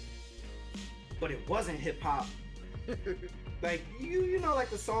hop, but it wasn't hip hop. Like you know, like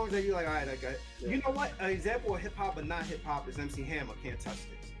the songs that you're like, all right, you know what? An example of hip hop but not hip hop is MC Hammer, Can't Touch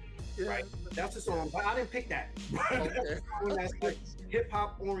This. Yeah. Right? That's the song, but I didn't pick that. That's like hip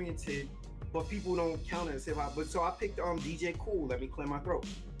hop oriented, but people don't count it as hip hop. But so I picked DJ Kool, Let Me Clear My Throat.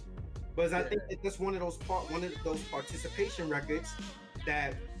 But I think that's one of those participation records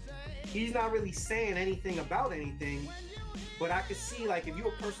that he's not really saying anything about anything, but I could see, like, if you're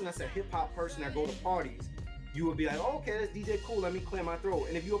a person that's a hip hop person that go to parties, you would be like, oh, okay, that's DJ Kool, Let Me Clear My Throat.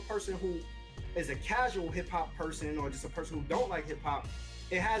 And if you're a person who is a casual hip hop person or just a person who don't like hip hop,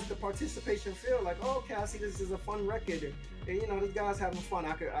 it has the participation feel like, oh, okay, I see this is a fun record, and you know, this guy's having fun.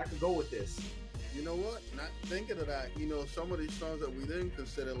 I could go with this. You know what? Not thinking of that. You know, some of these songs that we didn't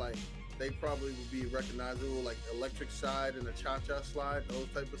consider, like, they probably would be recognizable, like Electric Slide and the Cha Cha Slide, those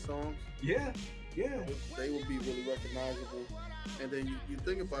type of songs. Yeah. They would be really recognizable. And then you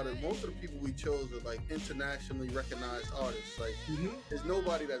think about it, most of the people we chose are like internationally recognized artists. Like, there's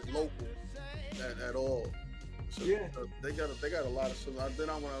nobody that's local at all. So they got a lot of songs. Then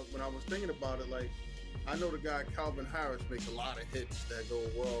when I was thinking about it, like, I know the guy Calvin Harris makes a lot of hits that go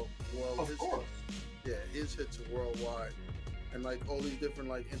world. Of course. Yeah, his hits are worldwide. And like all these different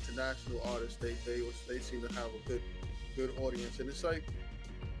like international artists, they seem to have a good audience. And it's like,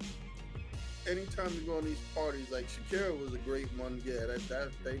 anytime you go on these parties, like Shakira was a great one. Yeah,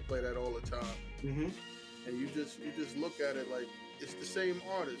 that they play that all the time. And you just look at it like it's the same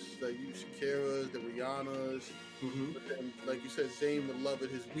artists, like you Shakira's, the Rihanna's. But then, like you said, Zayn would love it,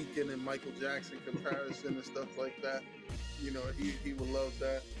 his Weeknd and Michael Jackson comparison and stuff like that. You know, he would love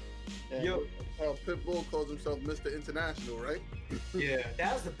that. And Pitbull calls himself Mr. International, right? Yeah,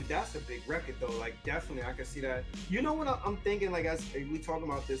 that's a big record though. Like, definitely, I can see that. You know what I'm thinking? Like, as we talking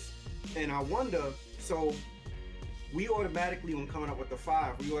about this, and I wonder. So, we automatically, when coming up with the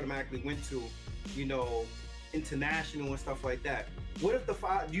 5, we automatically went to, you know, international and stuff like that. What if the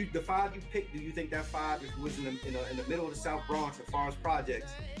 5 you picked? Do you think that 5, if it was in the middle of the South Bronx as far as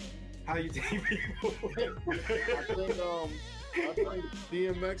projects? How you think people? I think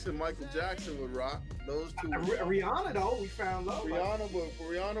DMX and Michael Jackson would rock. Those two. Rihanna though, we found love.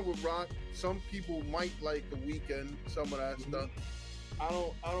 Rihanna would rock. Some people might like The Weeknd, some of that stuff. I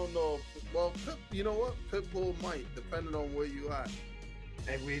don't know. Well, you know what? Pitbull might, depending on where you at.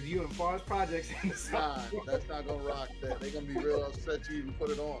 And with you and far as projects in the South, that's not gonna rock that. They're gonna be real upset you even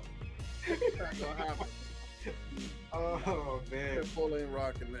put it on. It's not gonna happen. Oh man, Pitbull ain't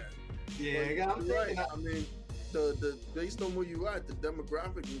rocking that. Yeah, I'm right. I mean, the based on where you at, the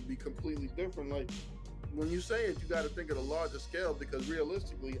demographic would be completely different. Like, when you say it, you got to think of a larger scale, because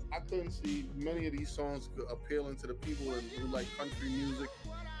realistically, I couldn't see many of these songs appealing to the people who like country music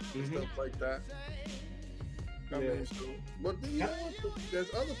and stuff like that. I mean, so, but you know what?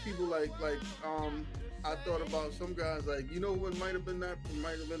 There's other people like I thought about some guys, like, you know what might have been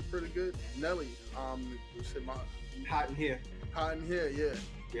pretty good? Nelly. Hot in Here. Hot in Here, yeah.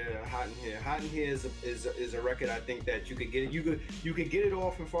 Yeah, Hot in Here. Hot in Here is a record. I think that you could get it. You could get it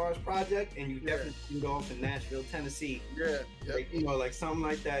off in Forest Project, and you definitely get it off in Nashville, Tennessee. Yeah, like, you know, like something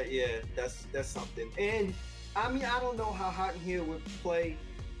like that. Yeah, that's something. And I mean, I don't know how Hot in Here would play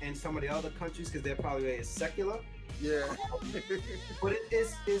in some of the other countries, because they're probably as secular. Yeah. But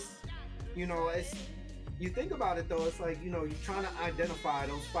it's you know, it's, you think about it though, it's like, you know, you're trying to identify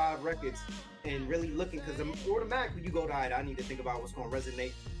those 5 records and really looking, because automatically you go to, I need to think about what's going to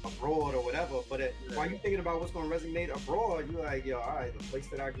resonate abroad or whatever. But while you're thinking about what's going to resonate abroad, you're like, yo, all right, the place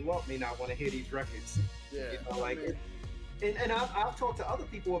that I grew up may not want to hear these records. Yeah. You know, like, and I've talked to other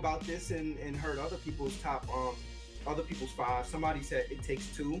people about this and heard other people's other people's 5. Somebody said It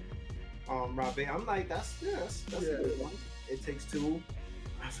Takes Two. Rob, I'm like, that's a good one. It Takes Two.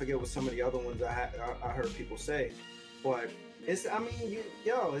 I forget what some of the other ones I heard people say, but this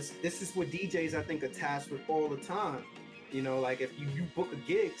is what DJs, I think, are tasked with all the time. You know, like, if you book a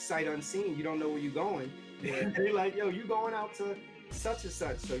gig sight unseen, you don't know where you're going. And they're like, yo, you going out to such and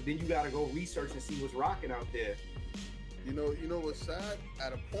such, so then you got to go research and see what's rocking out there. You know what's sad?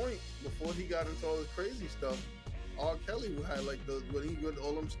 At a point before he got into all this crazy stuff, R. Kelly had like when he did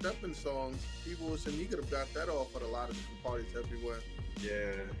all them stepping songs, people were saying he could have got that off at a lot of different parties everywhere.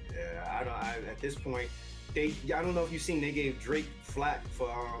 At this point, I don't know if you've seen, they gave Drake flack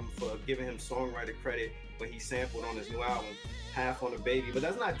for giving him songwriter credit when he sampled on his new album Half on the Baby, but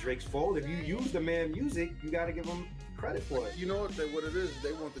that's not Drake's fault. If you use the man music, you got to give him credit for it. You know what it is?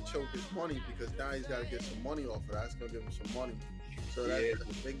 They want to choke his money because now he's got to get some money off of that. That's gonna give him some money. So they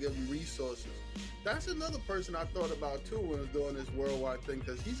give him resources. That's another person I thought about too when I was doing this worldwide thing,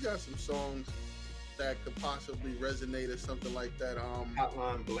 because he's got some songs that could possibly resonate or something like that.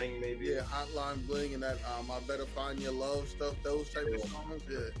 Hotline Bling, maybe. Yeah, Hotline Bling and that I Better Find Your Love stuff. Those type of songs.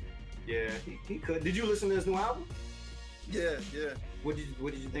 Yeah, he could. Did you listen to his new album? Yeah. What did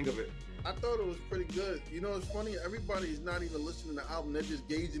you think of it? I thought it was pretty good. You know, it's funny. Everybody's not even listening to the album; they're just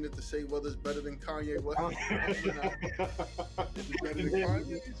gauging it to say whether it's better than Kanye West. Is it better than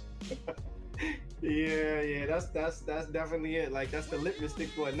Kanye's? Yeah. That's definitely it. Like that's the litmus stick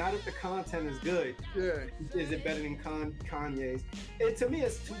for it. Not if the content is good. Yeah. Is it better than Kanye's? To me,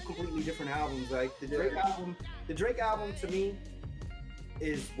 it's two completely different albums. Like the Drake album to me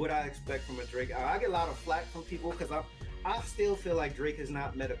is what I expect from a Drake album. I get a lot of flack from people because I still feel like Drake has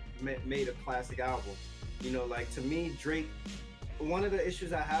not made a classic album. You know, like to me, Drake, one of the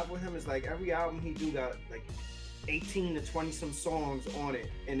issues I have with him is like every album he do got like 18 to 20 some songs on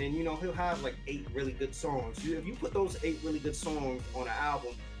it. And then, you know, he'll have like 8 really good songs. If you put those 8 really good songs on an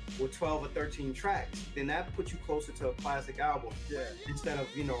album with 12 or 13 tracks, then that puts you closer to a classic album. Yeah. Instead of,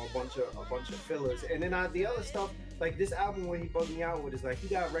 you know, a bunch of fillers. And then the other stuff, like this album where he bugged me out with is like he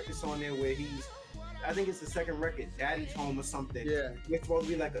got records on there where I think it's the second record, Daddy's Home or something. Yeah. Which will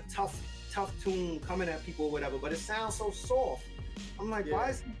be like a tough tune coming at people or whatever, but it sounds so soft. I'm like, why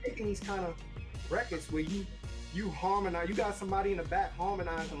is he making these kind of records where you harmonize, you got somebody in the back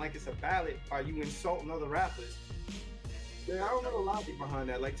harmonizing like it's a ballad, or you insulting other rappers? Yeah, I don't know the logic behind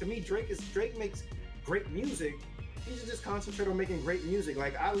that. Like to me, Drake makes great music. He should just concentrate on making great music.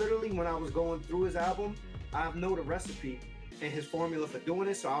 Like I literally, when I was going through his album, I know the recipe and his formula for doing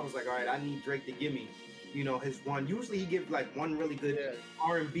it. So I was like, all right, I need Drake to give me, you know, his one. Usually he gives like one really good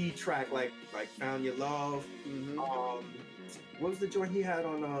R&B track, like Found Your Love. Mm-hmm. What was the joint he had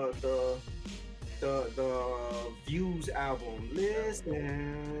on the Views album?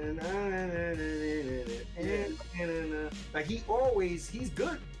 Listen, like he's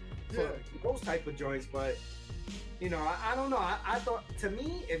good for those type of joints, but you know, I don't know. I thought, to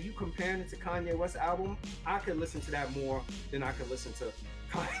me, if you comparing it to Kanye West album, I could listen to that more than I could listen to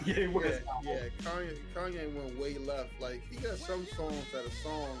Kanye West album. Yeah, Kanye went way left. Like he got some songs that are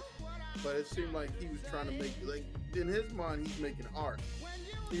songs, but it seemed like he was trying to make, like in his mind, he's making art.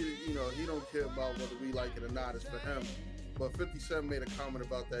 He don't care about whether we like it or not. It's for him. But 50 Cent made a comment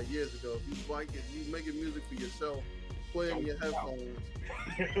about that years ago. If you like it, you making music for yourself, play in your headphones,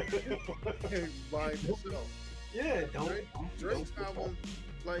 and buy it yourself. Yeah, Drake's album,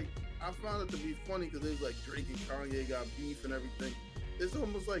 like I found it to be funny because it was like Drake and Kanye got beef and everything. It's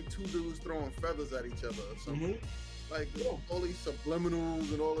almost like two dudes throwing feathers at each other or something. Mm-hmm. Like all these subliminals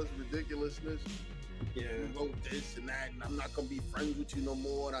and all this ridiculousness. Yeah. You wrote this and that, and I'm not gonna be friends with you no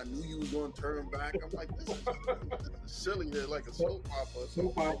more. And I knew you was gonna turn back. I'm like, this is silly. They're like a soap opera.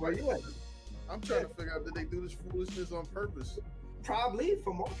 Soap opera, yeah. I'm trying to figure out, did they do this foolishness on purpose? Probably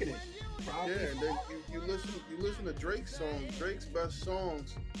for marketing. Yeah, and then you listen to Drake's songs, Drake's best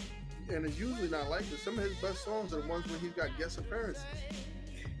songs, and it's usually not like this. Some of his best songs are the ones where he's got guest appearances.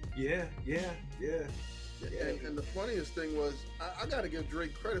 Yeah. And the funniest thing was, I got to give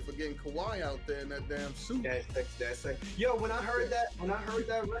Drake credit for getting Kawhi out there in that damn suit. That's yo. When I heard that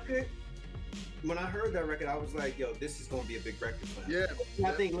record, I was like, yo, this is gonna be a big record for him. Yeah.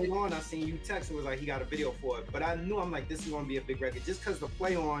 I think later on I seen you text and was like, he got a video for it, but I knew, I'm like, this is gonna be a big record just because the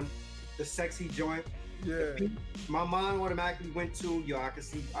play on the sexy joint. Yeah. My mind automatically went to, yo, I could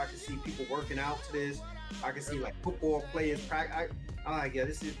see people working out to this. I could see like football players practice. I'm like, yeah,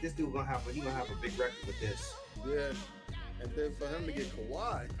 this dude gonna have a big record with this. Yeah. And then for him to get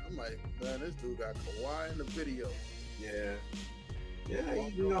Kawhi, I'm like, man, this dude got Kawhi in the video. Yeah. Yeah,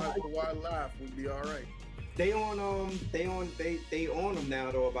 you know, Kawhi laugh would be all right. They on him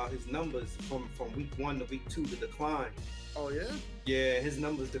now though about his numbers from week 1 to week 2 to decline. Oh yeah? Yeah, his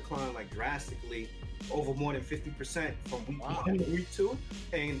numbers declined like drastically, over more than 50% from week 1 to week 2.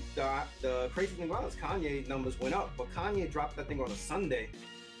 And the crazy thing was Kanye numbers went up, but Kanye dropped that thing on a Sunday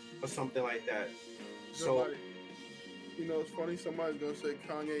or something like that. So you know, it's funny, somebody's gonna say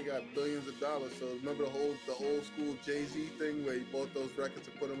Kanye got billions of dollars. So remember the old school Jay-Z thing where he bought those records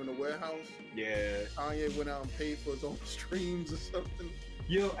and put them in the warehouse? Yeah. Kanye went out and paid for his own streams or something.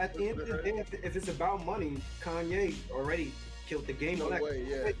 Yo, at the end of the day, if it's about money, Kanye already killed the game. No way,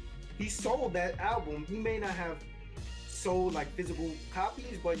 yeah. He sold that album. He may not have sold like physical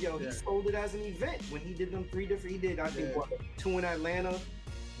copies, but yo, he sold it as an event when he did them 3 different. He did, I think, 2 in Atlanta,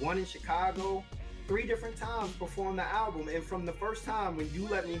 1 in Chicago. 3 different times performed the album, and from the first time when you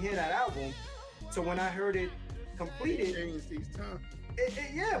let me hear that album to when I heard it completed. Changed these times.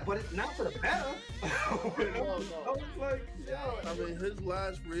 Yeah, but it's not for the better. No. I was like, yo. I mean, his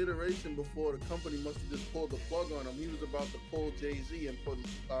last reiteration before the company must have just pulled the plug on him. He was about to pull Jay-Z and put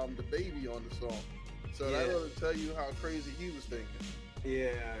the baby on the song. So that ought to tell you how crazy he was thinking.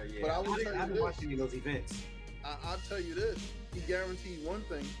 Yeah. But I didn't watch any of those events. I'll tell you this. He guaranteed one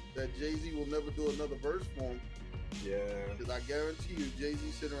thing, that Jay-Z will never do another verse for him. Yeah. Because I guarantee you,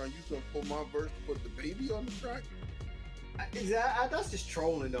 Jay-Z sitting around, you gonna pull my verse to put the baby on the track? That's just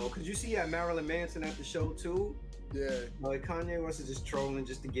trolling though, because you see Marilyn Manson at the show too. Yeah. Like Kanye West is just trolling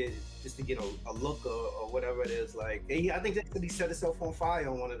just to get a look or whatever it is. Like I think he set himself on fire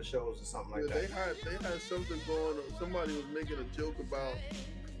on one of the shows or something like that. They had something going on. Somebody was making a joke about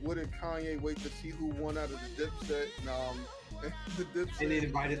wouldn't Kanye wait to see who won out of the Dipset and the Dipset. And then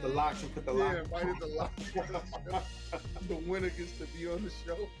invited the Locks and put the Locks. Yeah, invited the Locks. The winner gets to be on the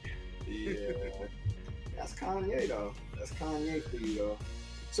show. Yeah. That's Kanye though. That's Kanye for you though.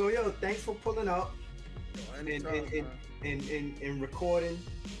 So yo, thanks for pulling up and recording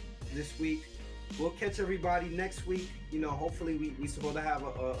this week. We'll catch everybody next week. You know, hopefully we supposed to have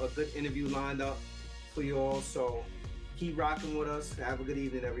a good interview lined up for you all. So keep rocking with us. Have a good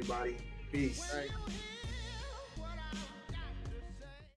evening, everybody. Peace. All right.